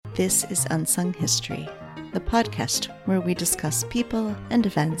This is Unsung History, the podcast where we discuss people and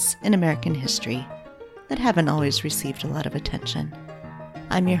events in American history that haven't always received a lot of attention.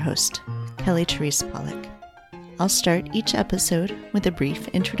 I'm your host, Kelly Therese Pollock. I'll start each episode with a brief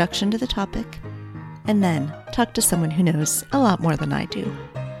introduction to the topic, and then talk to someone who knows a lot more than I do.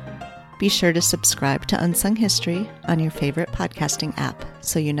 Be sure to subscribe to Unsung History on your favorite podcasting app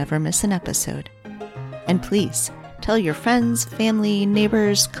so you never miss an episode. And please, tell your friends, family,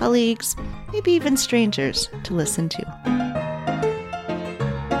 neighbors, colleagues, maybe even strangers to listen to.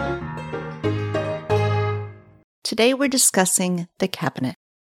 Today we're discussing the Cabinet.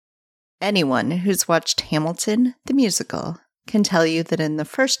 Anyone who's watched Hamilton, the musical, can tell you that in the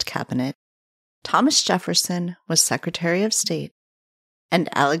first Cabinet, Thomas Jefferson was Secretary of State, and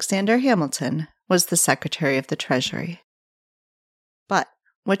Alexander Hamilton was the Secretary of the Treasury. But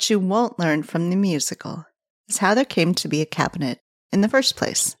what you won't learn from the musical is how there came to be a cabinet in the first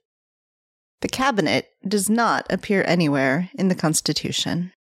place. The cabinet does not appear anywhere in the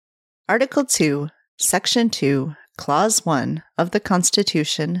Constitution. Article 2, Section 2, Clause 1 of the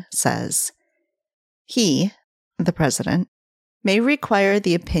Constitution says, "He, the President, may require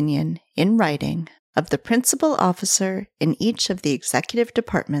the opinion in writing of the principal officer in each of the executive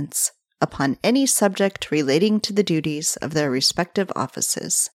departments upon any subject relating to the duties of their respective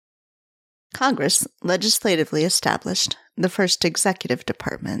offices." Congress legislatively established the first executive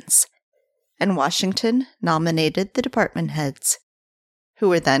departments, and Washington nominated the department heads, who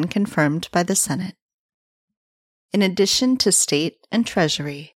were then confirmed by the Senate. In addition to State and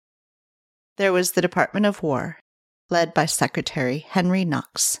Treasury, there was the Department of War, led by Secretary Henry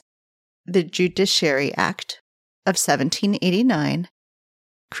Knox. The Judiciary Act of 1789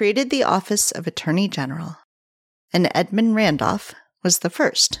 created the office of Attorney General, and Edmund Randolph was the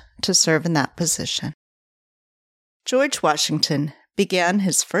first to serve in that position. George Washington began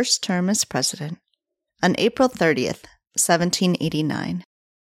his first term as president on April 30th, 1789.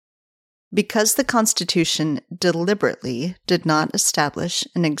 Because the Constitution deliberately did not establish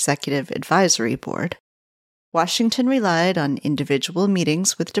an executive advisory board, Washington relied on individual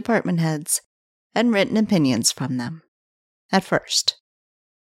meetings with department heads and written opinions from them, at first.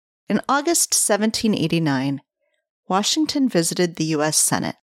 In August 1789, Washington visited the U.S.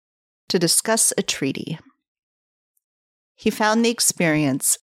 Senate to discuss a treaty. He found the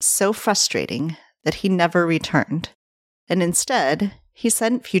experience so frustrating that he never returned, and instead, he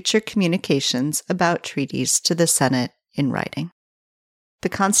sent future communications about treaties to the Senate in writing. The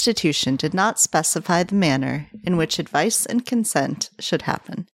Constitution did not specify the manner in which advice and consent should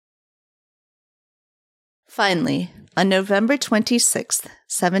happen. Finally, on November 26,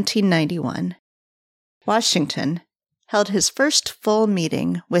 1791, Washington held his first full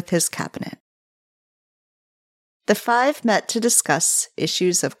meeting with his cabinet. The five met to discuss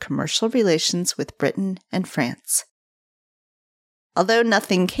issues of commercial relations with Britain and France. Although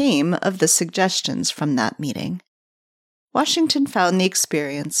nothing came of the suggestions from that meeting, Washington found the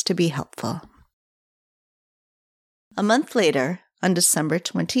experience to be helpful. A month later, on December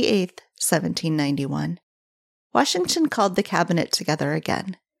 28, 1791, Washington called the cabinet together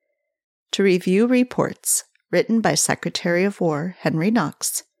again to review reports written by Secretary of War Henry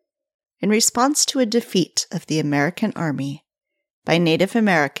Knox in response to a defeat of the American Army by Native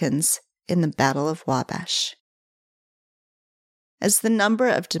Americans in the Battle of Wabash. As the number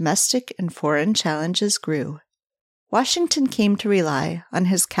of domestic and foreign challenges grew, Washington came to rely on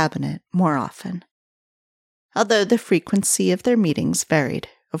his cabinet more often, although the frequency of their meetings varied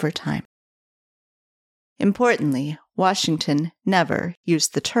over time. Importantly, Washington never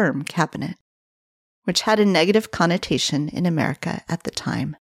used the term cabinet, which had a negative connotation in America at the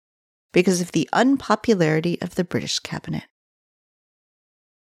time because of the unpopularity of the British cabinet.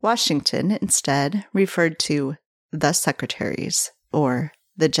 Washington instead referred to the secretaries, or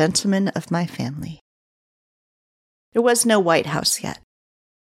the gentlemen of my family. There was no White House yet,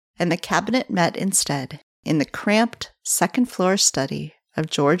 and the cabinet met instead in the cramped second-floor study of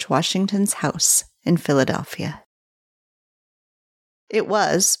George Washington's house in Philadelphia. It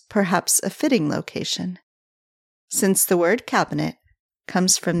was perhaps a fitting location, since the word cabinet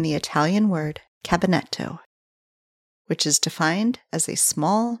comes from the Italian word cabinetto, which is defined as a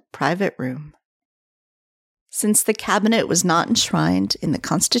small private room. Since the cabinet was not enshrined in the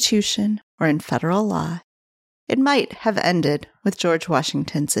Constitution or in federal law, it might have ended with George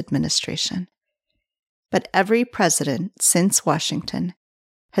Washington's administration. But every president since Washington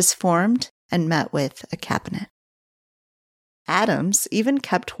has formed and met with a cabinet. Adams even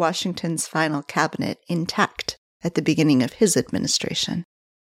kept Washington's final cabinet intact at the beginning of his administration,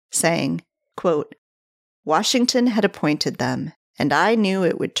 saying, quote, "Washington had appointed them and I knew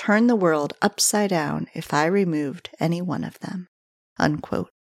it would turn the world upside down if I removed any one of them." Unquote.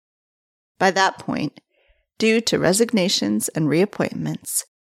 By that point, due to resignations and reappointments,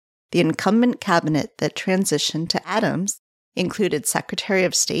 the incumbent cabinet that transitioned to Adams included Secretary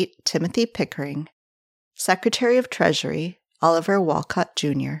of State Timothy Pickering, Secretary of Treasury Oliver Wolcott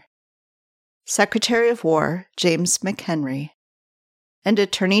Jr., Secretary of War James McHenry, and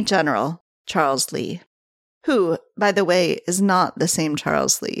Attorney General Charles Lee, who, by the way, is not the same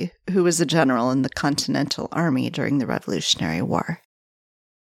Charles Lee who was a general in the Continental Army during the Revolutionary War.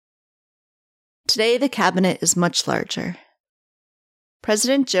 Today, the cabinet is much larger.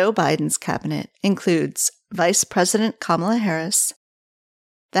 President Joe Biden's cabinet includes Vice President Kamala Harris,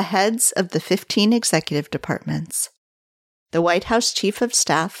 the heads of the 15 executive departments, the White House Chief of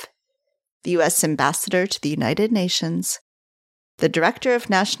Staff, the U.S. Ambassador to the United Nations, the Director of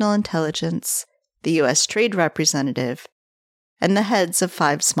National Intelligence, the U.S. Trade Representative, and the heads of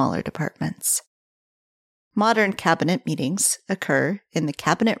 5 smaller departments. Modern cabinet meetings occur in the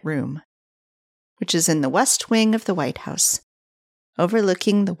Cabinet Room, which is in the West Wing of the White House,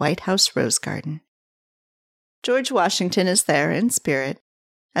 overlooking the White House Rose Garden. George Washington is there in spirit,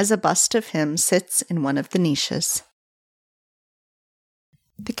 as a bust of him sits in one of the niches.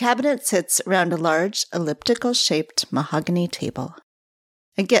 The cabinet sits around a large elliptical-shaped mahogany table,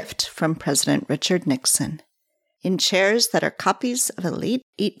 a gift from President Richard Nixon, in chairs that are copies of a late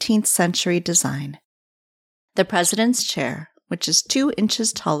 18th century design. The president's chair, which is 2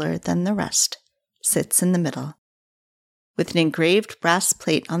 inches taller than the rest, sits in the middle, with an engraved brass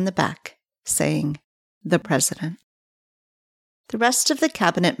plate on the back saying, "The President." The rest of the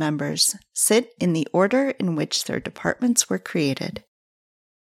cabinet members sit in the order in which their departments were created.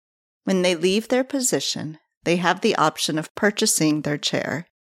 When they leave their position, they have the option of purchasing their chair,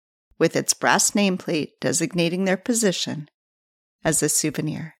 with its brass nameplate designating their position, as a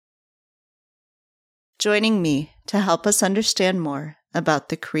souvenir. Joining me to help us understand more about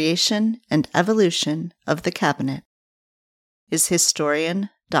the creation and evolution of the cabinet is historian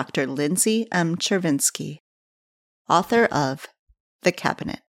Dr. Lindsay M. Chervinsky, author of The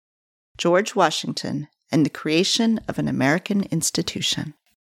Cabinet, George Washington and the Creation of an American Institution.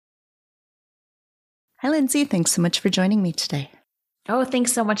 Hi, Lindsay. Thanks so much for joining me today. Oh,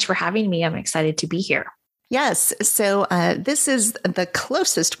 thanks so much for having me. I'm excited to be here. Yes. So this is the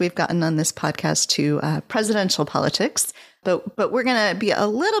closest we've gotten on this podcast to presidential politics, but we're going to be a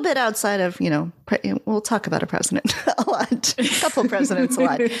little bit outside of, we'll talk about a president a lot, a couple presidents a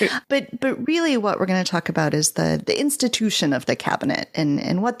lot. But really what we're going to talk about is the institution of the cabinet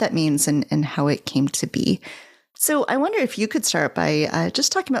and what that means and how it came to be. So I wonder if you could start by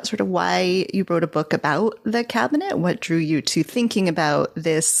just talking about sort of why you wrote a book about the cabinet, what drew you to thinking about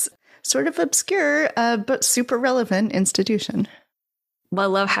this sort of obscure but super relevant institution. Well,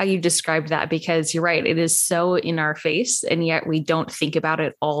 I love how you described that because you're right. It is so in our face, and yet we don't think about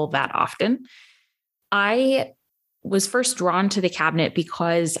it all that often. I was first drawn to the cabinet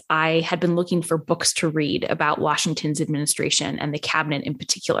because I had been looking for books to read about Washington's administration and the cabinet in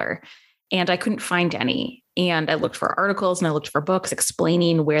particular, and I couldn't find any. And I looked for articles and I looked for books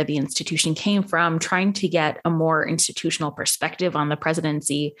explaining where the institution came from, trying to get a more institutional perspective on the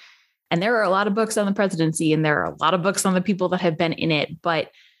presidency. And there are a lot of books on the presidency, and there are a lot of books on the people that have been in it, but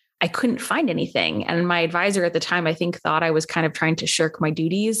I couldn't find anything. And my advisor at the time, I think, thought I was kind of trying to shirk my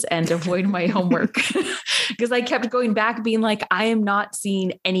duties and avoid my homework because I kept going back being like, I am not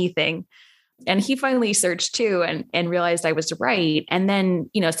seeing anything. And he finally searched too and realized I was right. And then,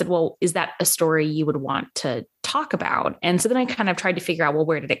 said, well, is that a story you would want to talk about? And so then I kind of tried to figure out, well,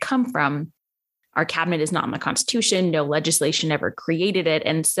 where did it come from? Our cabinet is not in the Constitution. No legislation ever created it.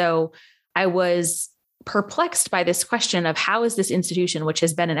 And so I was perplexed by this question of how is this institution, which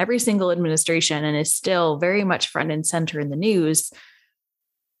has been in every single administration and is still very much front and center in the news,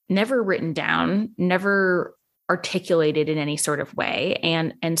 never written down, never articulated in any sort of way.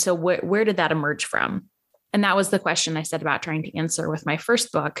 And so where did that emerge from? And that was the question I set about trying to answer with my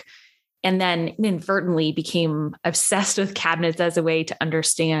first book. And then inadvertently became obsessed with cabinets as a way to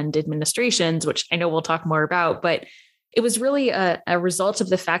understand administrations, which I know we'll talk more about, but it was really a result of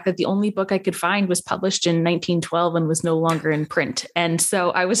the fact that the only book I could find was published in 1912 and was no longer in print. And so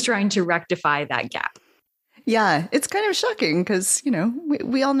I was trying to rectify that gap. Yeah, it's kind of shocking because,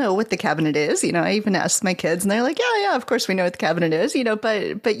 we all know what the cabinet is. I even asked my kids and they're like, yeah, of course we know what the cabinet is,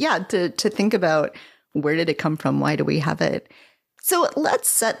 but yeah, to think about where did it come from? Why do we have it? So let's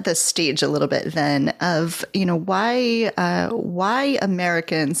set the stage a little bit then of, why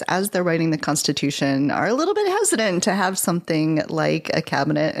Americans, as they're writing the Constitution, are a little bit hesitant to have something like a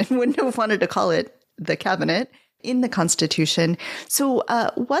cabinet and wouldn't have wanted to call it the cabinet in the Constitution. So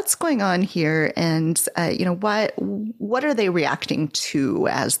what's going on here? And, what are they reacting to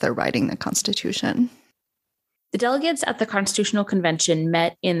as they're writing the Constitution? The delegates at the Constitutional Convention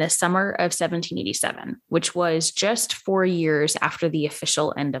met in the summer of 1787, which was just 4 years after the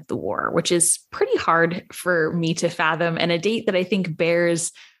official end of the war, which is pretty hard for me to fathom, and a date that I think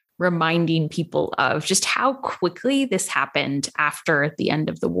bears reminding people of just how quickly this happened after the end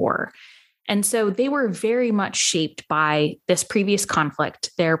of the war. And so they were very much shaped by this previous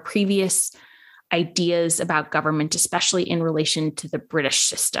conflict, their previous ideas about government, especially in relation to the British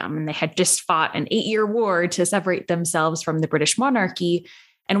system. And they had just fought an 8-year war to separate themselves from the British monarchy.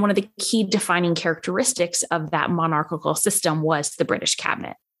 And one of the key defining characteristics of that monarchical system was the British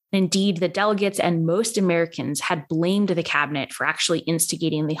cabinet. Indeed, the delegates and most Americans had blamed the cabinet for actually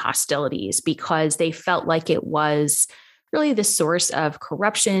instigating the hostilities because they felt like it was really the source of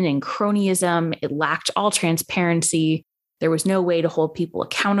corruption and cronyism. It lacked all transparency. There was no way to hold people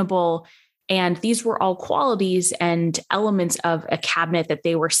accountable. And these were all qualities and elements of a cabinet that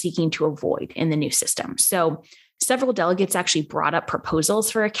they were seeking to avoid in the new system. So several delegates actually brought up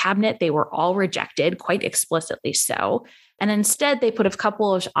proposals for a cabinet. They were all rejected, quite explicitly so. And instead, they put a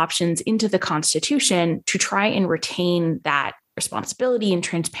couple of options into the Constitution to try and retain that responsibility and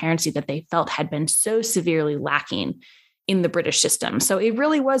transparency that they felt had been so severely lacking in the British system. So it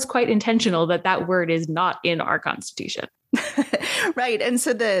really was quite intentional that that word is not in our Constitution. Right. And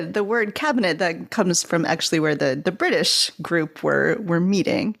so the word cabinet, that comes from actually where the British group were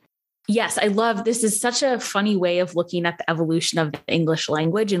meeting. Yes, I love this. Is such a funny way of looking at the evolution of the English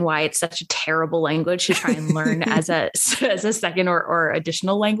language and why it's such a terrible language to try and learn as a second or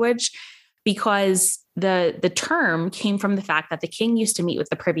additional language, because the term came from the fact that the king used to meet with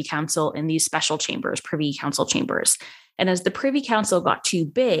the Privy Council in these special chambers, Privy Council chambers. And as the Privy Council got too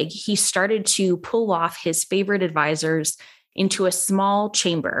big, he started to pull off his favorite advisors into a small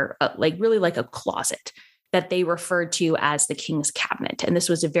chamber, really like a closet, that they referred to as the king's cabinet. And this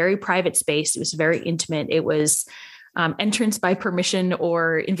was a very private space. It was very intimate. It was entrance by permission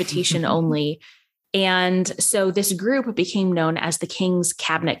or invitation only. And so this group became known as the King's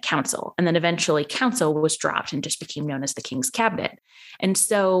Cabinet Council. And then eventually council was dropped and just became known as the King's Cabinet. And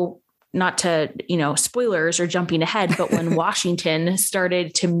so, not to, spoilers or jumping ahead, but when Washington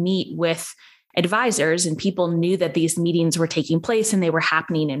started to meet with advisors and people knew that these meetings were taking place and they were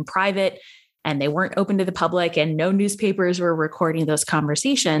happening in private and they weren't open to the public and no newspapers were recording those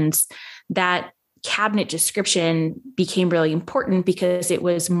conversations, that cabinet description became really important because it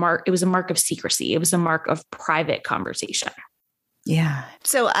was a mark of secrecy. It was a mark of private conversation. Yeah.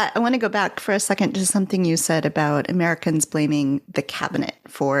 So I want to go back for a second to something you said about Americans blaming the cabinet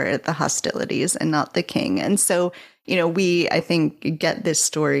for the hostilities and not the king. And so, we, I think, get this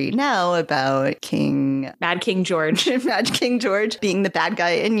story now about Mad King George. Mad King George being the bad guy.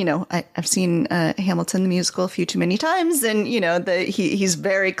 And, I've seen Hamilton, the musical, a few too many times. And, he's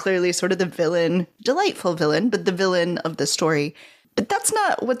very clearly sort of the villain, delightful villain, but the villain of the story. But that's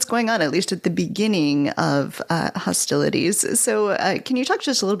not what's going on, at least at the beginning of hostilities. So can you talk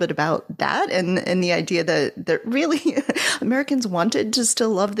just a little bit about that and the idea that really Americans wanted to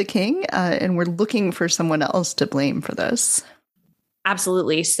still love the king and were looking for someone else to blame for this?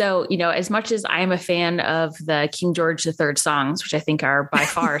 Absolutely. So, as much as I am a fan of the King George III songs, which I think are by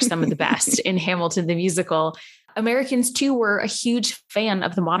far some of the best in Hamilton, the musical, Americans too were a huge fan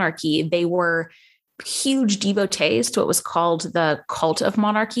of the monarchy. They were huge devotees to what was called the cult of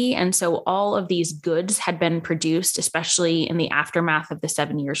monarchy. And so all of these goods had been produced, especially in the aftermath of the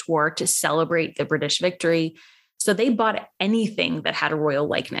 7 Years' War, to celebrate the British victory. So they bought anything that had a royal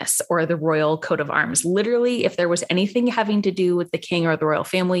likeness or the royal coat of arms. Literally, if there was anything having to do with the king or the royal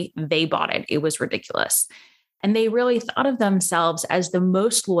family, they bought it. It was ridiculous. And they really thought of themselves as the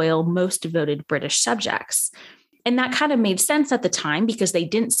most loyal, most devoted British subjects. And that kind of made sense at the time because they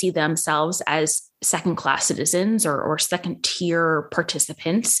didn't see themselves as second-class citizens or second-tier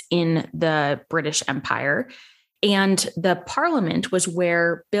participants in the British Empire. And the Parliament was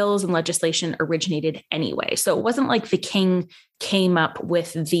where bills and legislation originated anyway. So it wasn't like the king came up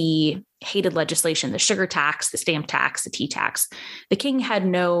with the hated legislation, the sugar tax, the stamp tax, the tea tax. The king had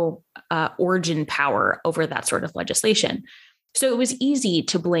no origin power over that sort of legislation. So it was easy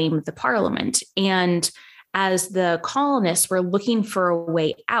to blame the Parliament. And as the colonists were looking for a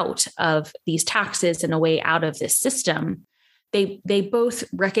way out of these taxes and a way out of this system, they both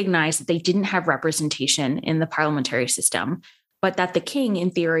recognized that they didn't have representation in the parliamentary system, but that the king,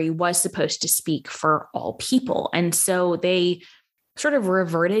 in theory, was supposed to speak for all people. And so they sort of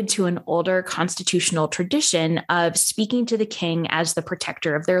reverted to an older constitutional tradition of speaking to the king as the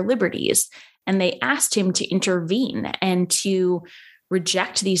protector of their liberties And they asked him to intervene and to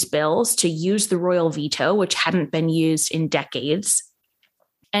reject these bills, to use the royal veto, which hadn't been used in decades,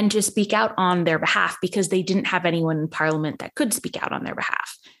 and to speak out on their behalf because they didn't have anyone in Parliament that could speak out on their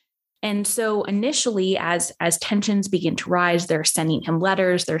behalf. And so initially, as tensions begin to rise, they're sending him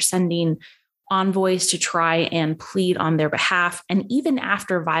letters, they're sending envoys to try and plead on their behalf. And even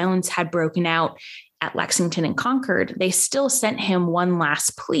after violence had broken out at Lexington and Concord, they still sent him one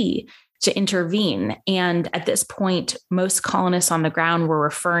last plea to intervene. And at this point, most colonists on the ground were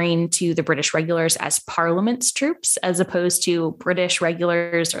referring to the British regulars as Parliament's troops, as opposed to British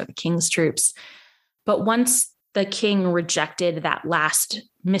regulars or the King's troops. But once the king rejected that last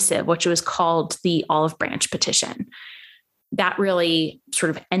missive, which was called the Olive Branch Petition, that really sort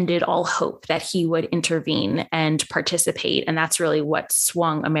of ended all hope that he would intervene and participate. And that's really what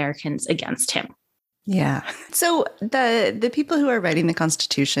swung Americans against him. Yeah. So the people who are writing the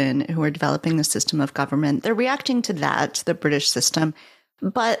Constitution, who are developing the system of government, they're reacting to that, the British system,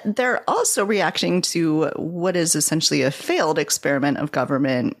 but they're also reacting to what is essentially a failed experiment of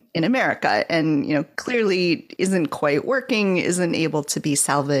government in America and, clearly isn't quite working, isn't able to be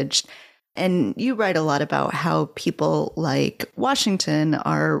salvaged. And you write a lot about how people like Washington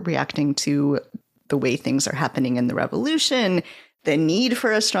are reacting to the way things are happening in the Revolution, the need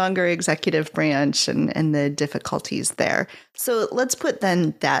for a stronger executive branch and the difficulties there. So let's put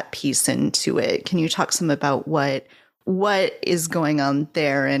then that piece into it. Can you talk some about what is going on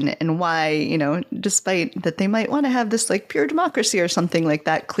there and why, despite that they might want to have this like pure democracy or something like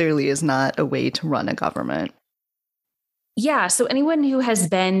that, clearly is not a way to run a government? Yeah. So anyone who has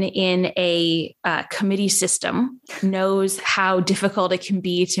been in a committee system knows how difficult it can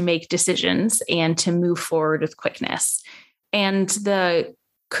be to make decisions and to move forward with quickness. And the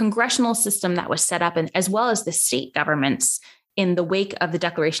congressional system that was set up, and as well as the state governments in the wake of the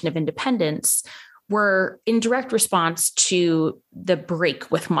Declaration of Independence, were in direct response to the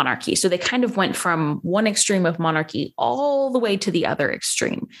break with monarchy. So they kind of went from one extreme of monarchy all the way to the other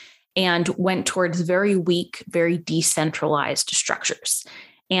extreme and went towards very weak, very decentralized structures.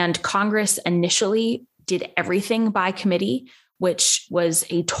 And Congress initially did everything by committee, which was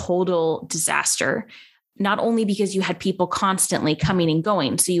a total disaster. Not only because you had people constantly coming and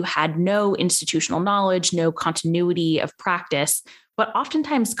going, so you had no institutional knowledge, no continuity of practice, but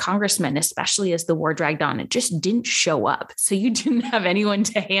oftentimes congressmen, especially as the war dragged on, it just didn't show up. So you didn't have anyone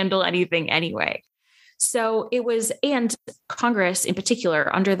to handle anything anyway. So it was, and Congress in particular,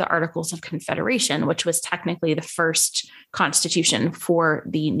 under the Articles of Confederation, which was technically the first constitution for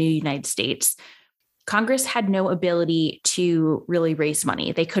the new United States, Congress had no ability to really raise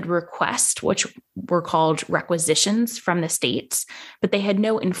money. They could request, which were called requisitions from the states, but they had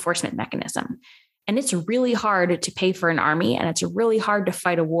no enforcement mechanism. And it's really hard to pay for an army, and it's really hard to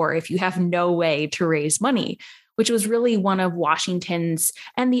fight a war if you have no way to raise money, which was really one of Washington's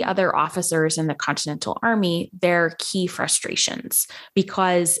and the other officers in the Continental Army, their key frustrations,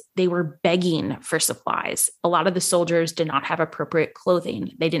 because they were begging for supplies. A lot of the soldiers did not have appropriate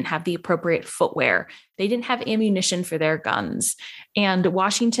clothing. They didn't have the appropriate footwear. They didn't have ammunition for their guns. And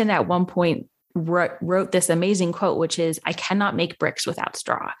Washington at one point wrote this amazing quote, which is, "I cannot make bricks without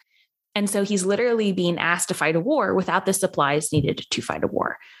straw." And so he's literally being asked to fight a war without the supplies needed to fight a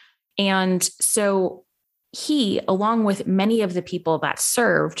war. And so he, along with many of the people that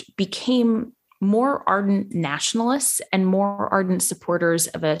served, became more ardent nationalists and more ardent supporters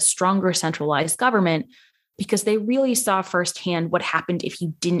of a stronger centralized government because they really saw firsthand what happened if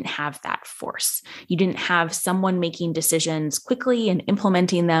you didn't have that force. You didn't have someone making decisions quickly and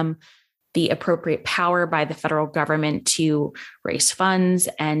implementing them, the appropriate power by the federal government to raise funds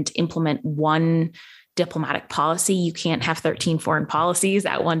and implement one diplomatic policy. You can't have 13 foreign policies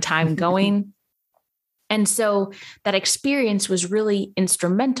at one time going. And so that experience was really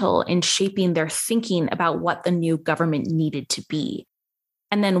instrumental in shaping their thinking about what the new government needed to be.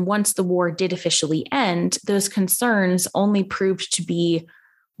 And then once the war did officially end, those concerns only proved to be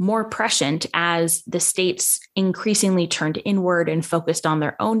more prescient as the states increasingly turned inward and focused on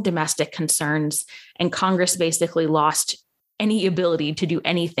their own domestic concerns, and Congress basically lost any ability to do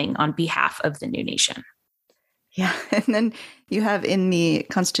anything on behalf of the new nation. Yeah. And then you have in the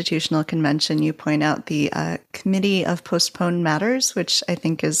Constitutional Convention, you point out the Committee of Postponed Matters, which I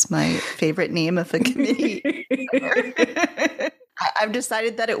think is my favorite name of a committee. I've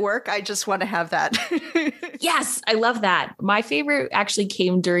decided that at work, I just want to have that. Yes, I love that. My favorite actually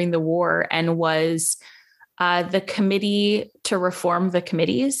came during the war and was the committee to reform the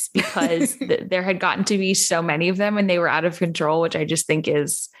committees, because there had gotten to be so many of them and they were out of control, which I just think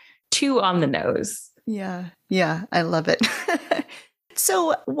is too on the nose. Yeah. Yeah. I love it.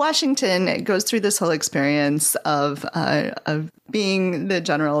 So Washington goes through this whole experience of being the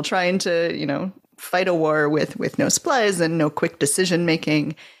general, trying to, fight a war with no supplies and no quick decision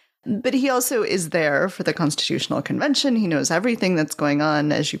making. But he also is there for the Constitutional Convention. He knows everything that's going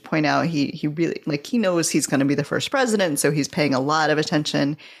on. As you point out, he really, he knows he's going to be the first president, so he's paying a lot of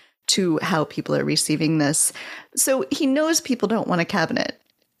attention to how people are receiving this. So he knows people don't want a cabinet,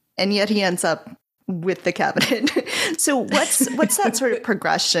 and yet he ends up with the cabinet. So what's that sort of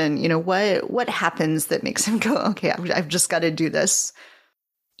progression? What happens that makes him go, okay, I've just got to do this?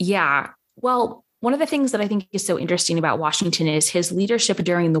 Yeah. Well, one of the things that I think is so interesting about Washington is his leadership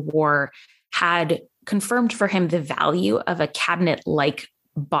during the war had confirmed for him the value of a cabinet-like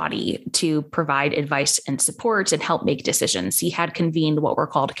body to provide advice and support and help make decisions. He had convened what were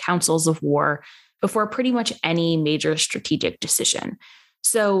called councils of war before pretty much any major strategic decision.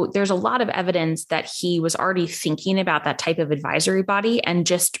 So there's a lot of evidence that he was already thinking about that type of advisory body and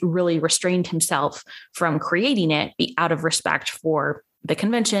just really restrained himself from creating it out of respect for the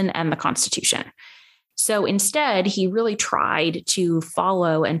convention and the Constitution. So instead, he really tried to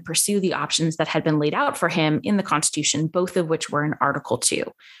follow and pursue the options that had been laid out for him in the Constitution, both of which were in Article 2.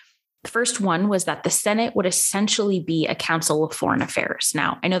 The first one was that the Senate would essentially be a council of foreign affairs.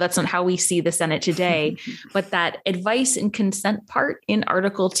 Now, I know that's not how we see the Senate today, but that advice and consent part in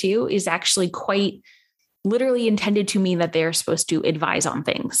Article 2 is actually quite literally intended to mean that they're supposed to advise on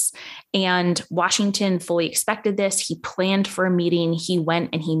things. And Washington fully expected this. He planned for a meeting. He went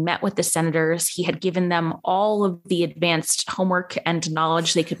and he met with the senators. He had given them all of the advanced homework and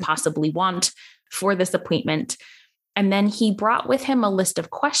knowledge they could possibly want for this appointment. And then he brought with him a list of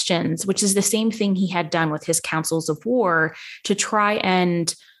questions, which is the same thing he had done with his councils of war, to try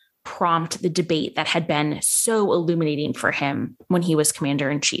and prompt the debate that had been so illuminating for him when he was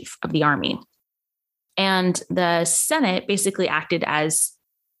commander-in-chief of the army. And the Senate basically acted as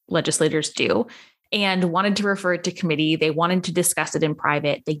legislators do and wanted to refer it to committee. They wanted to discuss it in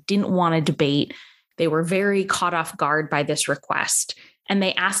private. They didn't want to debate. They were very caught off guard by this request. And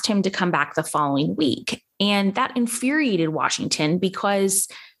they asked him to come back the following week. And that infuriated Washington because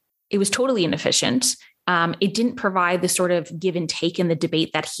it was totally inefficient. It didn't provide the sort of give and take in the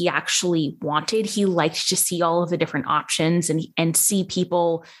debate that he actually wanted. He liked to see all of the different options and see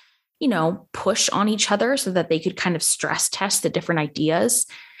people, push on each other so that they could kind of stress test the different ideas.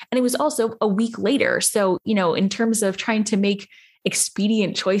 And it was also a week later. So, in terms of trying to make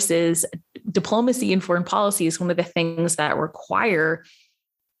expedient choices, diplomacy and foreign policy is one of the things that require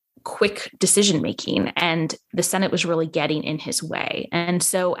quick decision-making, and the Senate was really getting in his way. And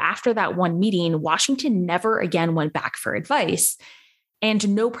so after that one meeting, Washington never again went back for advice, and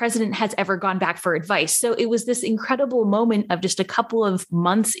no president has ever gone back for advice. So it was this incredible moment of just a couple of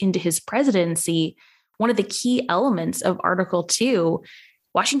months into his presidency, one of the key elements of Article 2,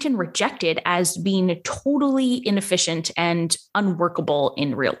 Washington rejected as being totally inefficient and unworkable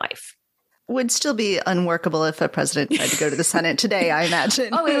in real life. Would still be unworkable if a president tried to go to the Senate today, I imagine.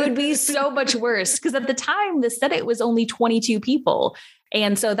 Oh, it would be so much worse because at the time, the Senate was only 22 people.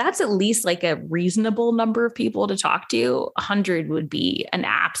 And so that's at least like a reasonable number of people to talk to. 100 would be an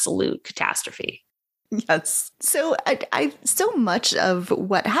absolute catastrophe. Yes. So so much of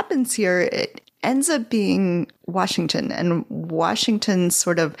what happens here, it ends up being Washington and Washington's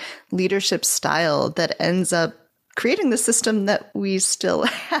sort of leadership style that ends up creating the system that we still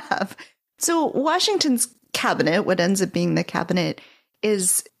have. So Washington's cabinet, what ends up being the cabinet,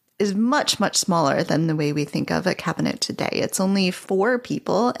 is much, much smaller than the way we think of a cabinet today. It's only 4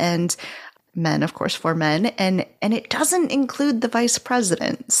 people and men, of course, 4 men, and it doesn't include the vice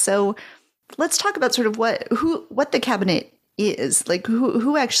president. So let's talk about sort of what the cabinet is. Like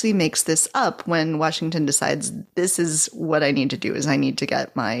who actually makes this up when Washington decides this is what I need to do, is I need to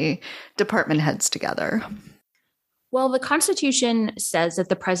get my department heads together. Well, the Constitution says that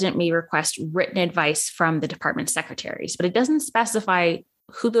the president may request written advice from the department secretaries, but it doesn't specify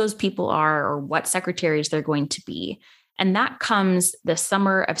who those people are or what secretaries they're going to be. And that comes the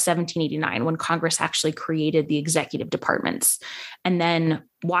summer of 1789 when Congress actually created the executive departments. And then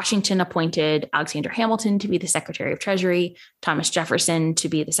Washington appointed Alexander Hamilton to be the Secretary of Treasury, Thomas Jefferson to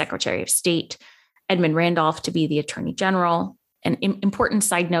be the Secretary of State, Edmund Randolph to be the Attorney General. An important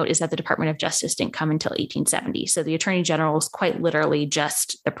side note is that the Department of Justice didn't come until 1870. So the Attorney General is quite literally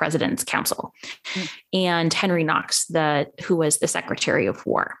just the President's counsel. And Henry Knox, who was the Secretary of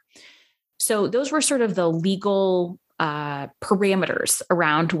War. So those were sort of the legal parameters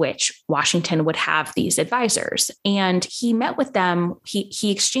around which Washington would have these advisors. And he met with them. He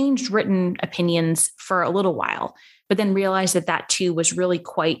exchanged written opinions for a little while but then realized that that too was really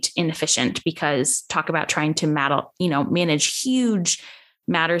quite inefficient, because talk about trying to manage huge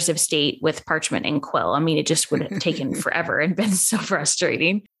matters of state with parchment and quill. I mean, it just would have taken forever and been so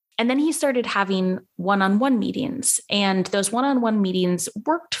frustrating. And then he started having one-on-one meetings, and those one-on-one meetings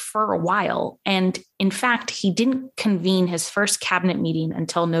worked for a while. And in fact, he didn't convene his first cabinet meeting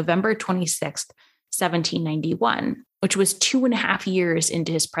until November 26th, 1791, which was 2.5 years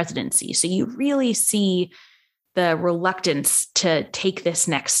into his presidency. So you really see the reluctance to take this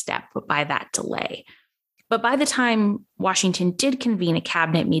next step by that delay. But by the time Washington did convene a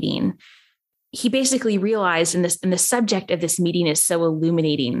cabinet meeting, he basically realized, and the subject of this meeting is so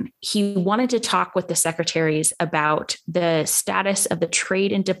illuminating, he wanted to talk with the secretaries about the status of the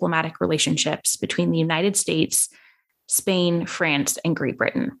trade and diplomatic relationships between the United States, Spain, France, and Great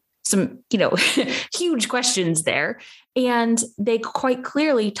Britain. Some, huge questions there. And they quite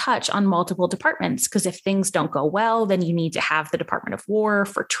clearly touch on multiple departments, because if things don't go well, then you need to have the Department of War.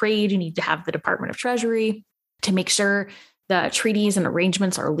 For trade, you need to have the Department of Treasury. To make sure the treaties and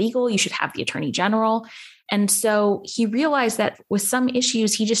arrangements are legal, you should have the Attorney General. And so he realized that with some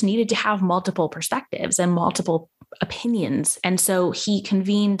issues, he just needed to have multiple perspectives and multiple opinions. And so he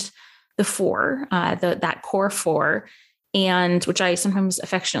convened the four, that core four, and which I sometimes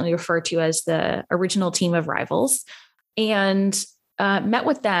affectionately refer to as the original team of rivals, and met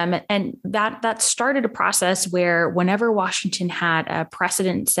with them. And that started a process where whenever Washington had a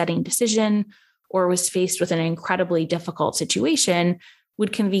precedent-setting decision or was faced with an incredibly difficult situation,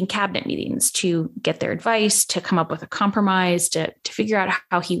 would convene cabinet meetings to get their advice, to come up with a compromise, to figure out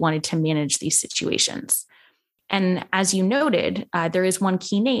how he wanted to manage these situations. And as you noted, there is one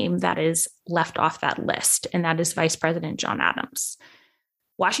key name that is left off that list, and that is Vice President John Adams.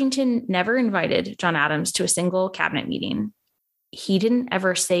 Washington never invited John Adams to a single cabinet meeting. He didn't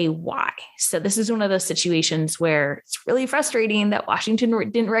ever say why. So this is one of those situations where it's really frustrating that Washington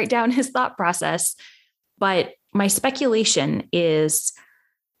didn't write down his thought process. But my speculation is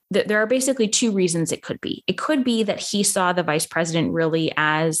that there are basically two reasons it could be. It could be that he saw the vice president really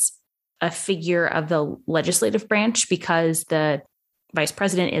as a figure of the legislative branch, because the vice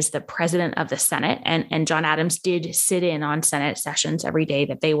president is the president of the Senate. And John Adams did sit in on Senate sessions every day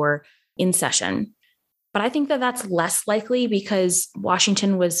that they were in session. But I think that that's less likely, because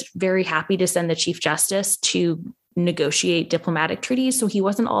Washington was very happy to send the Chief Justice to negotiate diplomatic treaties. So he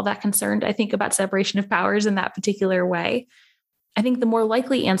wasn't all that concerned, I think, about separation of powers in that particular way. I think the more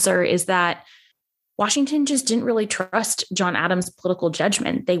likely answer is that Washington just didn't really trust John Adams' political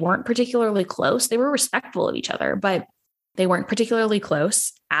judgment. They weren't particularly close. They were respectful of each other, but they weren't particularly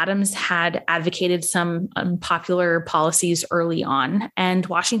close. Adams had advocated some unpopular policies early on, and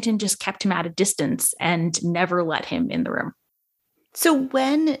Washington just kept him at a distance and never let him in the room. So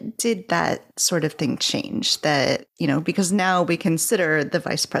when did that sort of thing change? That, because now we consider the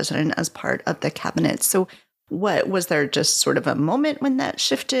vice president as part of the cabinet. So what was there, just sort of a moment when that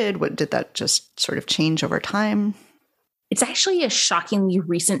shifted? What did that just sort of change over time? It's actually a shockingly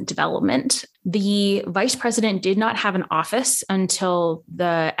recent development. The vice president did not have an office until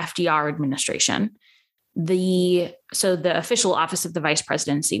the FDR administration. So the official office of the vice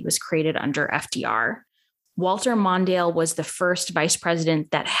presidency was created under FDR. Walter Mondale was the first vice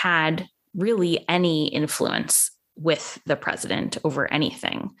president that had really any influence with the president over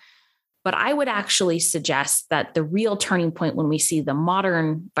anything. But I would actually suggest that the real turning point when we see the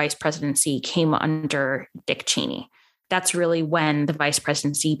modern vice presidency came under Dick Cheney. That's really when the vice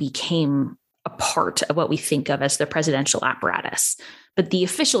presidency became a part of what we think of as the presidential apparatus. But the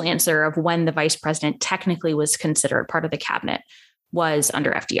official answer of when the vice president technically was considered part of the cabinet was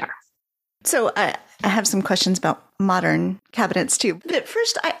under FDR. So I have some questions about modern cabinets too. But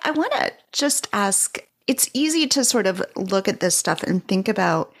first, I want to just ask, it's easy to sort of look at this stuff and think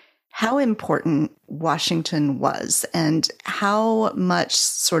about how important Washington was and how much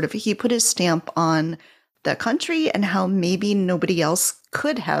sort of he put his stamp on the country and how maybe nobody else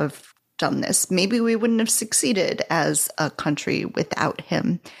could have done this. Maybe we wouldn't have succeeded as a country without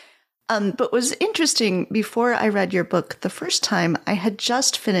him. But was interesting, before I read your book the first time, I had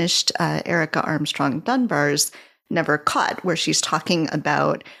just finished Erica Armstrong Dunbar's Never Caught, where she's talking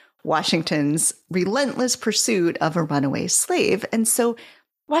about Washington's relentless pursuit of a runaway slave. And so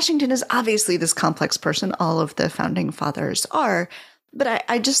Washington is obviously this complex person. All of the founding fathers are. But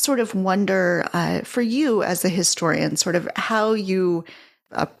I just sort of wonder, for you as a historian, sort of how you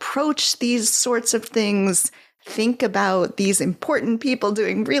approach these sorts of things, think about these important people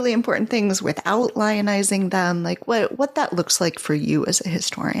doing really important things without lionizing them, like what that looks like for you as a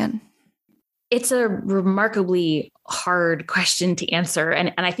historian. It's a remarkably hard question to answer.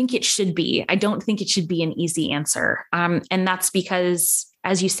 And I think it should be. I don't think it should be an easy answer. And that's because,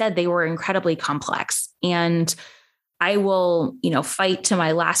 as you said, they were incredibly complex. And I will, fight to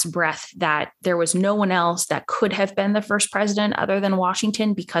my last breath that there was no one else that could have been the first president other than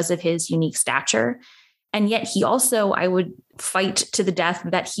Washington because of his unique stature. And yet he also, I would fight to the death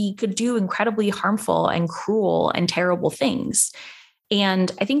that he could do incredibly harmful and cruel and terrible things.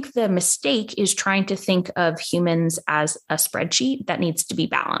 And I think the mistake is trying to think of humans as a spreadsheet that needs to be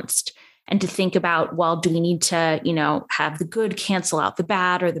balanced, and to think about, well, do we need to, have the good cancel out the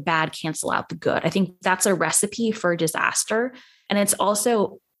bad or the bad cancel out the good? I think that's a recipe for disaster. And it's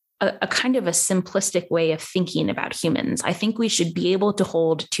also a kind of a simplistic way of thinking about humans. I think we should be able to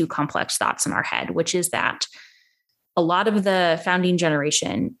hold two complex thoughts in our head, which is that a lot of the founding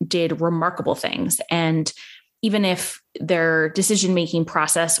generation did remarkable things. And even if their decision-making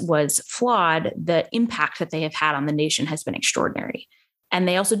process was flawed, the impact that they have had on the nation has been extraordinary. And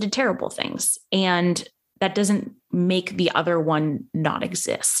they also did terrible things. And that doesn't make the other one not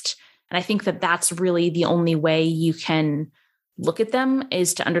exist. And I think that that's really the only way you can look at them,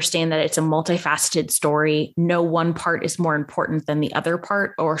 is to understand that it's a multifaceted story. No one part is more important than the other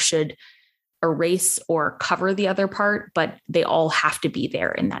part, or should erase or cover the other part, but they all have to be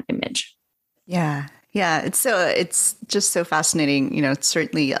there in that image. Yeah. Yeah. It's just so fascinating,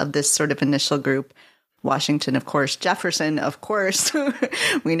 certainly of this sort of initial group. Washington, of course, Jefferson, of course,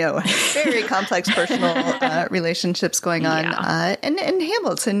 we know very complex personal relationships going on, and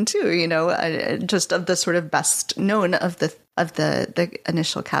Hamilton too, just of the sort of best known of the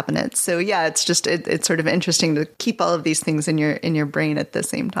initial cabinet. So yeah, it's sort of interesting to keep all of these things in your brain at the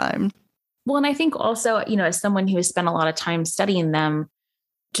same time. Well, and I think also, as someone who has spent a lot of time studying them,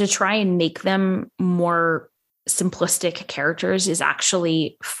 to try and make them more simplistic characters is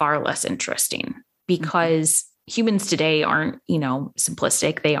actually far less interesting. Because humans today aren't,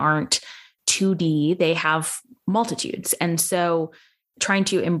 simplistic. They aren't 2D. They have multitudes. And so trying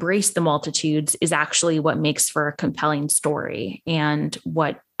to embrace the multitudes is actually what makes for a compelling story, and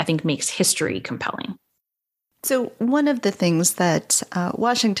what I think makes history compelling. So one of the things that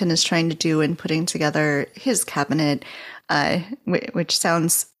Washington is trying to do in putting together his cabinet, which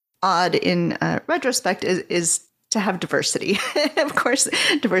sounds odd in retrospect, is to have diversity. Of course,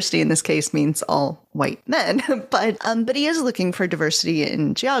 diversity in this case means all white men, but he is looking for diversity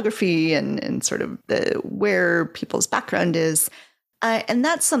in geography and sort of where people's background is. And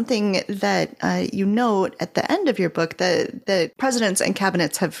that's something that you note at the end of your book that presidents and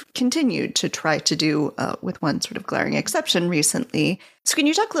cabinets have continued to try to do, with one sort of glaring exception recently. So can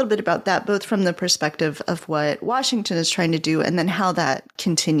you talk a little bit about that, both from the perspective of what Washington is trying to do and then how that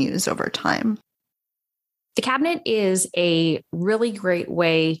continues over time? The cabinet is a really great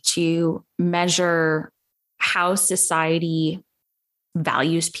way to measure how society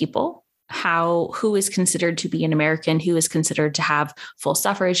values people, who is considered to be an American, who is considered to have full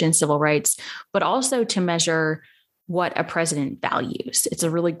suffrage and civil rights, but also to measure what a president values. It's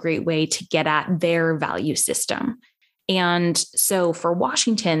a really great way to get at their value system. And so for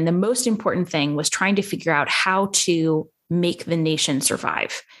Washington, the most important thing was trying to figure out how to make the nation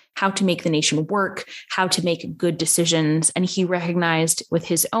survive, how to make the nation work, how to make good decisions. And he recognized with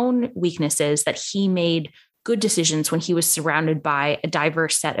his own weaknesses that he made good decisions when he was surrounded by a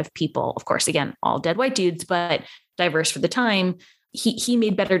diverse set of people. Of course, again, all dead white dudes, but diverse for the time. He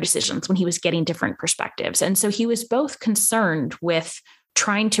made better decisions when he was getting different perspectives. And so he was both concerned with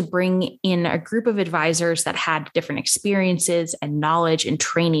trying to bring in a group of advisors that had different experiences and knowledge and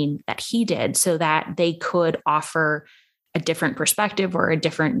training that he did, so that they could offer a different perspective or a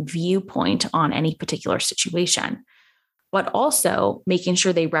different viewpoint on any particular situation, but also making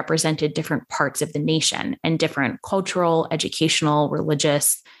sure they represented different parts of the nation and different cultural, educational,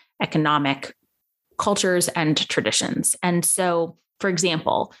 religious, economic cultures and traditions. And so, for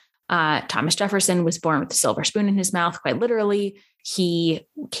example, Thomas Jefferson was born with a silver spoon in his mouth, quite literally. He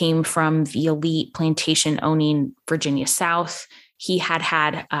came from the elite plantation owning Virginia South. He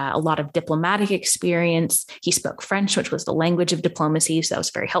had a lot of diplomatic experience. He spoke French, which was the language of diplomacy. So that was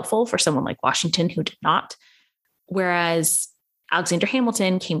very helpful for someone like Washington, who did not. Whereas Alexander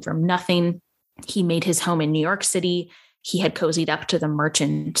Hamilton came from nothing. He made his home in New York City. He had cozied up to the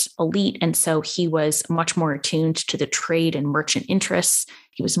merchant elite. And so he was much more attuned to the trade and merchant interests.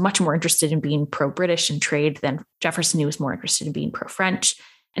 He was much more interested in being pro-British and trade than Jefferson, who was more interested in being pro-French.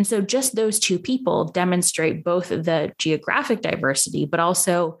 And so just those two people demonstrate both the geographic diversity, but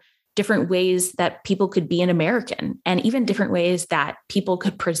also different ways that people could be an American, and even different ways that people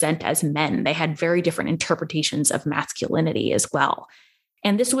could present as men. They had very different interpretations of masculinity as well.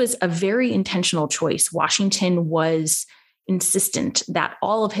 And this was a very intentional choice. Washington was insistent that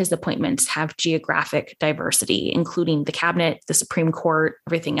all of his appointments have geographic diversity, including the cabinet, the Supreme Court,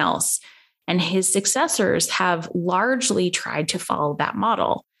 everything else. And his successors have largely tried to follow that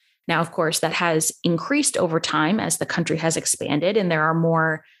model. Now, of course, that has increased over time as the country has expanded and there are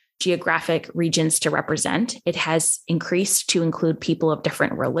more geographic regions to represent. It has increased to include people of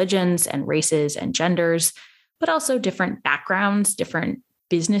different religions and races and genders, but also different backgrounds, different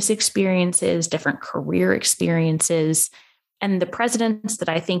business experiences, different career experiences. And the presidents that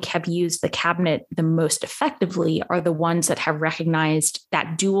I think have used the cabinet the most effectively are the ones that have recognized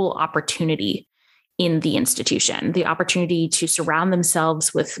that dual opportunity in the institution, the opportunity to surround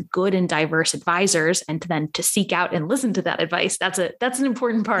themselves with good and diverse advisors and then to seek out and listen to that advice. That's an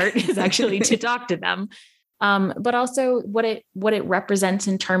important part, is actually to talk to them. But also what it represents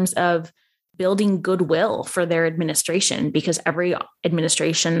in terms of building goodwill for their administration, because every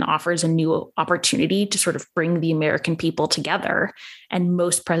administration offers a new opportunity to sort of bring the American people together. And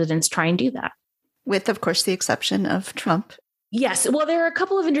most presidents try and do that. With, of course, the exception of Trump. Yes. Well, there are a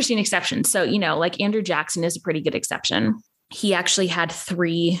couple of interesting exceptions. So, like Andrew Jackson is a pretty good exception. He actually had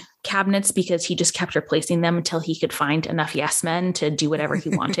 3 cabinets because he just kept replacing them until he could find enough yes men to do whatever he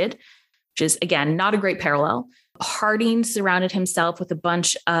wanted, which is, again, not a great parallel. Harding surrounded himself with a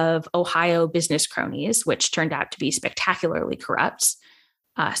bunch of Ohio business cronies, which turned out to be spectacularly corrupt.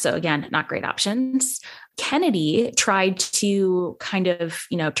 So again, not great options. Kennedy tried to kind of,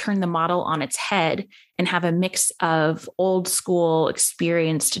 turn the model on its head and have a mix of old school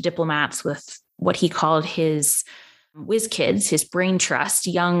experienced diplomats with what he called his whiz kids, his brain trust,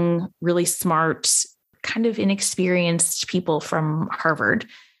 young, really smart, kind of inexperienced people from Harvard.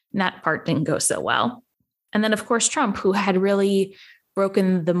 And that part didn't go so well. And then, of course, Trump, who had really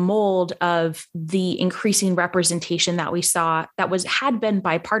broken the mold of the increasing representation that we saw that had been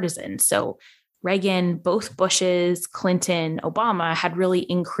bipartisan. So Reagan, both Bushes, Clinton, Obama had really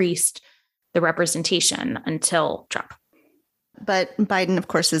increased the representation until Trump. But Biden, of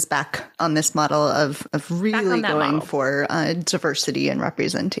course, is back on this model of really going for diversity and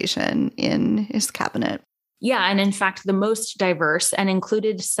representation in his cabinet. Yeah. And in fact, the most diverse, and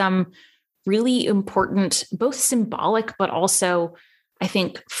included some really important, both symbolic, but also, I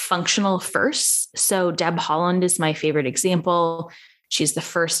think, functional firsts. So Deb Haaland is my favorite example. She's the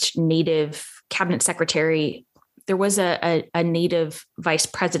first Native cabinet secretary. There was a Native vice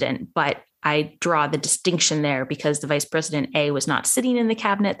president, but I draw the distinction there because the vice president, A, was not sitting in the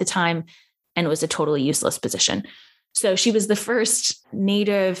cabinet at the time, and it was a totally useless position. So she was the first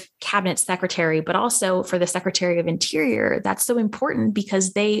Native cabinet secretary, but also for the Secretary of Interior, that's so important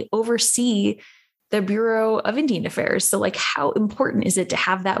because they oversee the Bureau of Indian Affairs. So how important is it to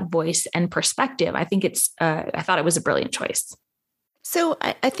have that voice and perspective? I think I thought it was a brilliant choice. So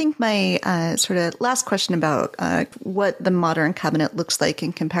I think my sort of last question about what the modern cabinet looks like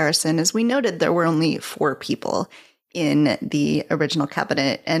in comparison is, we noted there were only 4 people in the original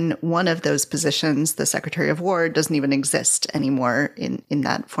cabinet. And one of those positions, the Secretary of War, doesn't even exist anymore in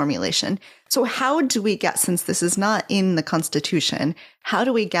that formulation. So how do we get, since this is not in the Constitution, how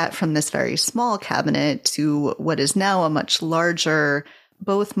do we get from this very small cabinet to what is now a much larger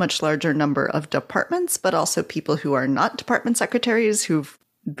number of departments, but also people who are not department secretaries who've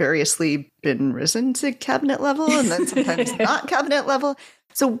variously been risen to cabinet level and then sometimes not cabinet level?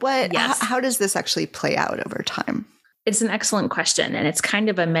 So how does this actually play out over time? It's an excellent question, and it's kind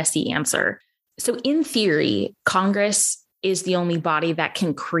of a messy answer. So in theory, Congress is the only body that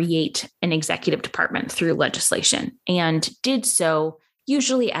can create an executive department through legislation, and did so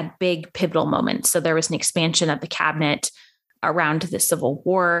usually at big pivotal moments. So there was an expansion of the cabinet around the Civil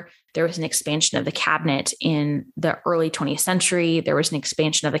War. There was an expansion of the cabinet in the early 20th century. There was an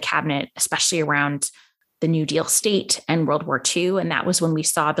expansion of the cabinet, especially around the New Deal state and World War II. And that was when we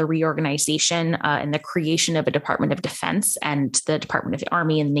saw the reorganization and the creation of a Department of Defense and the Department of the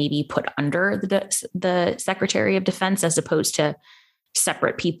Army and Navy put under the Secretary of Defense, as opposed to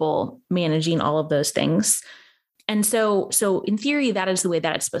separate people managing all of those things. And so in theory, that is the way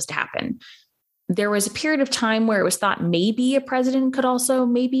that it's supposed to happen. There was a period of time where it was thought maybe a president could also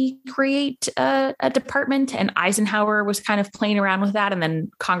maybe create a department, and Eisenhower was kind of playing around with that. And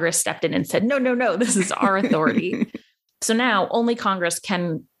then Congress stepped in and said, no, this is our authority. So now only Congress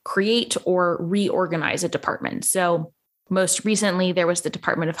can create or reorganize a department. So most recently, there was the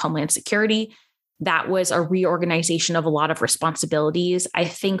Department of Homeland Security. That was a reorganization of a lot of responsibilities. I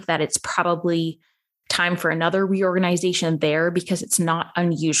think that it's probably time for another reorganization there, because it's not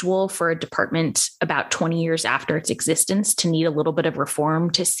unusual for a department about 20 years after its existence to need a little bit of reform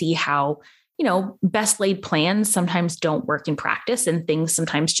to see how, best laid plans sometimes don't work in practice and things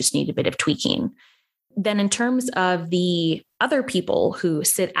sometimes just need a bit of tweaking. Then in terms of the other people who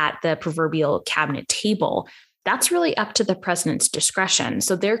sit at the proverbial cabinet table, that's really up to the president's discretion.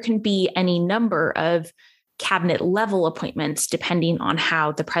 So there can be any number of cabinet level appointments depending on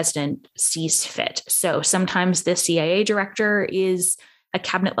how the president sees fit. So sometimes the CIA director is a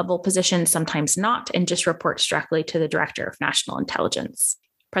cabinet level position, sometimes not, and just reports directly to the director of national intelligence.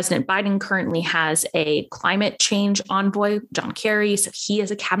 President Biden currently has a climate change envoy, John Kerry, so he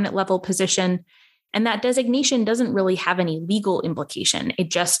is a cabinet level position. And that designation doesn't really have any legal implication. It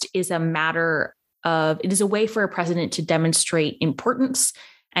just is a matter of, it is a way for a president to demonstrate importance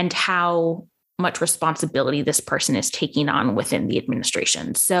and how much responsibility this person is taking on within the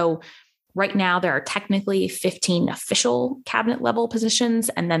administration. So right now, there are technically 15 official cabinet level positions,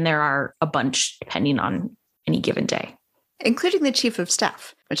 and then there are a bunch depending on any given day. Including the chief of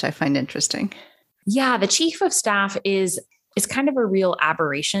staff, which I find interesting. Yeah, the chief of staff is kind of a real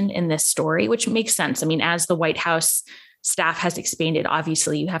aberration in this story, which makes sense. I mean, as the White House staff has expanded,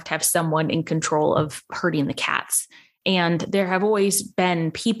 obviously you have to have someone in control of herding the cats. And there have always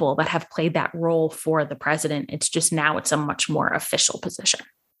been people that have played that role for the president. It's just now it's a much more official position.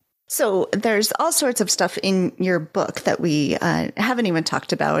 So there's all sorts of stuff in your book that we haven't even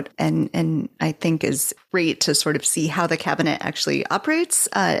talked about, and I think is great to sort of see how the cabinet actually operates.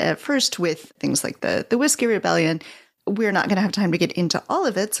 At first, with things like the Whiskey Rebellion, we're not going to have time to get into all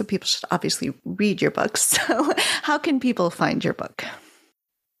of it, so people should obviously read your book. So how can people find your book?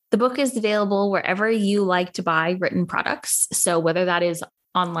 The book is available wherever you like to buy written products. So whether that is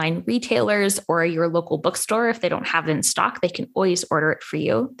online retailers or your local bookstore, if they don't have it in stock, they can always order it for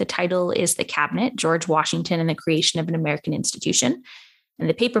you. The title is The Cabinet, George Washington and the Creation of an American Institution. And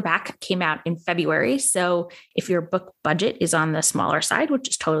the paperback came out in February. So if your book budget is on the smaller side, which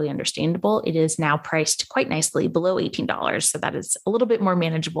is totally understandable, it is now priced quite nicely below $18. So that is a little bit more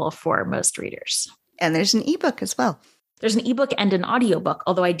manageable for most readers. And there's an ebook as well. There's an ebook and an audiobook,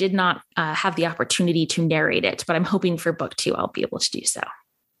 although I did not have the opportunity to narrate it, but I'm hoping for book 2, I'll be able to do so.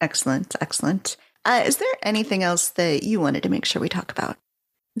 Excellent. Excellent. Is there anything else that you wanted to make sure we talk about?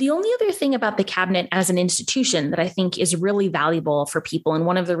 The only other thing about the cabinet as an institution that I think is really valuable for people, and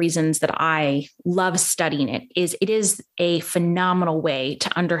one of the reasons that I love studying it is a phenomenal way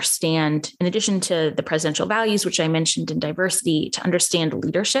to understand, in addition to the presidential values, which I mentioned in diversity, to understand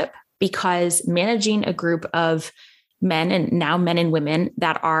leadership, because managing a group of men and now men and women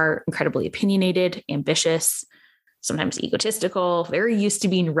that are incredibly opinionated, ambitious, sometimes egotistical, very used to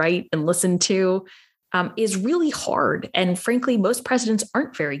being right and listened to, is really hard. And frankly, most presidents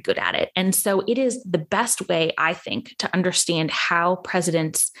aren't very good at it. And so it is the best way, I think, to understand how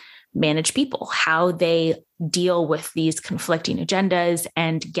presidents manage people, how they deal with these conflicting agendas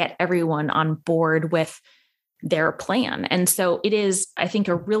and get everyone on board with their plan. And so it is, I think,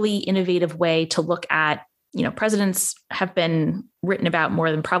 a really innovative way to look at, presidents have been written about more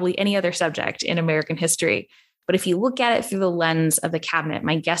than probably any other subject in American history. But if you look at it through the lens of the cabinet,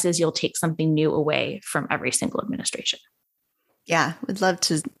 my guess is you'll take something new away from every single administration. Yeah, would love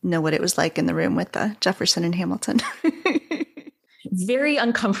to know what it was like in the room with Jefferson and Hamilton. Very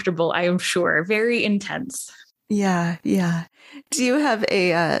uncomfortable, I am sure. Very intense. Yeah, yeah. Do you have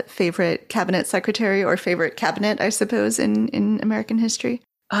a favorite cabinet secretary or favorite cabinet, I suppose, in American history?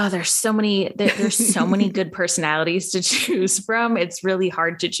 Oh, there's so many good personalities to choose from. It's really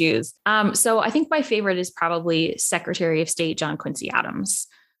hard to choose. So I think my favorite is probably Secretary of State John Quincy Adams.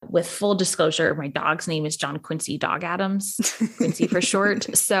 With full disclosure, my dog's name is John Quincy Dog Adams, Quincy for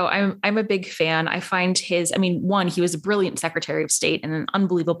short. So I'm a big fan. I find he was a brilliant Secretary of State and an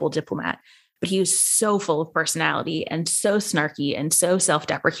unbelievable diplomat, but he was so full of personality and so snarky and so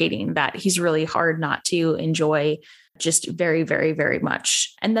self-deprecating that he's really hard not to enjoy just very, very, very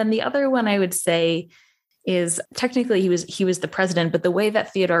much. And then the other one I would say is technically he was the president, but the way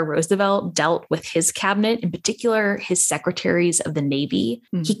that Theodore Roosevelt dealt with his cabinet, in particular, his secretaries of the Navy,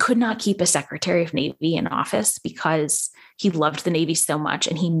 he could not keep a secretary of Navy in office because he loved the Navy so much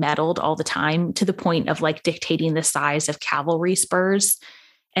and he meddled all the time to the point of like dictating the size of cavalry spurs.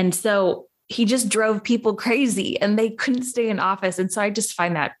 And so he just drove people crazy and they couldn't stay in office. And so I just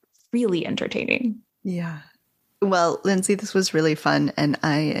find that really entertaining. Yeah. Well, Lindsay, this was really fun, and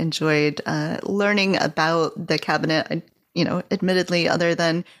I enjoyed learning about the cabinet. Admittedly, other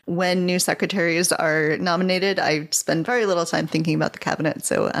than when new secretaries are nominated, I spend very little time thinking about the cabinet,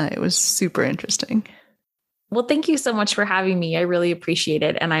 so it was super interesting. Well, thank you so much for having me. I really appreciate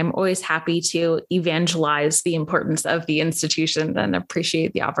it, and I'm always happy to evangelize the importance of the institution and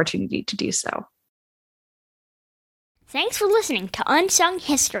appreciate the opportunity to do so. Thanks for listening to Unsung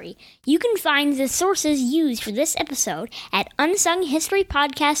History. You can find the sources used for this episode at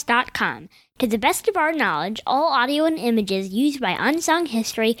unsunghistorypodcast.com. To the best of our knowledge, all audio and images used by Unsung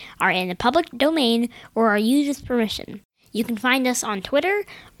History are in the public domain or are used with permission. You can find us on Twitter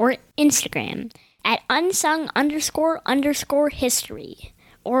or Instagram at unsung__history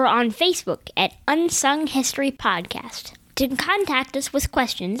or on Facebook at Unsung History Podcast. To contact us with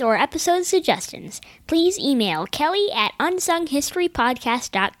questions or episode suggestions, please email Kelly at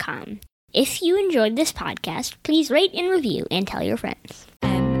unsunghistorypodcast.com. If you enjoyed this podcast, please rate and review and tell your friends.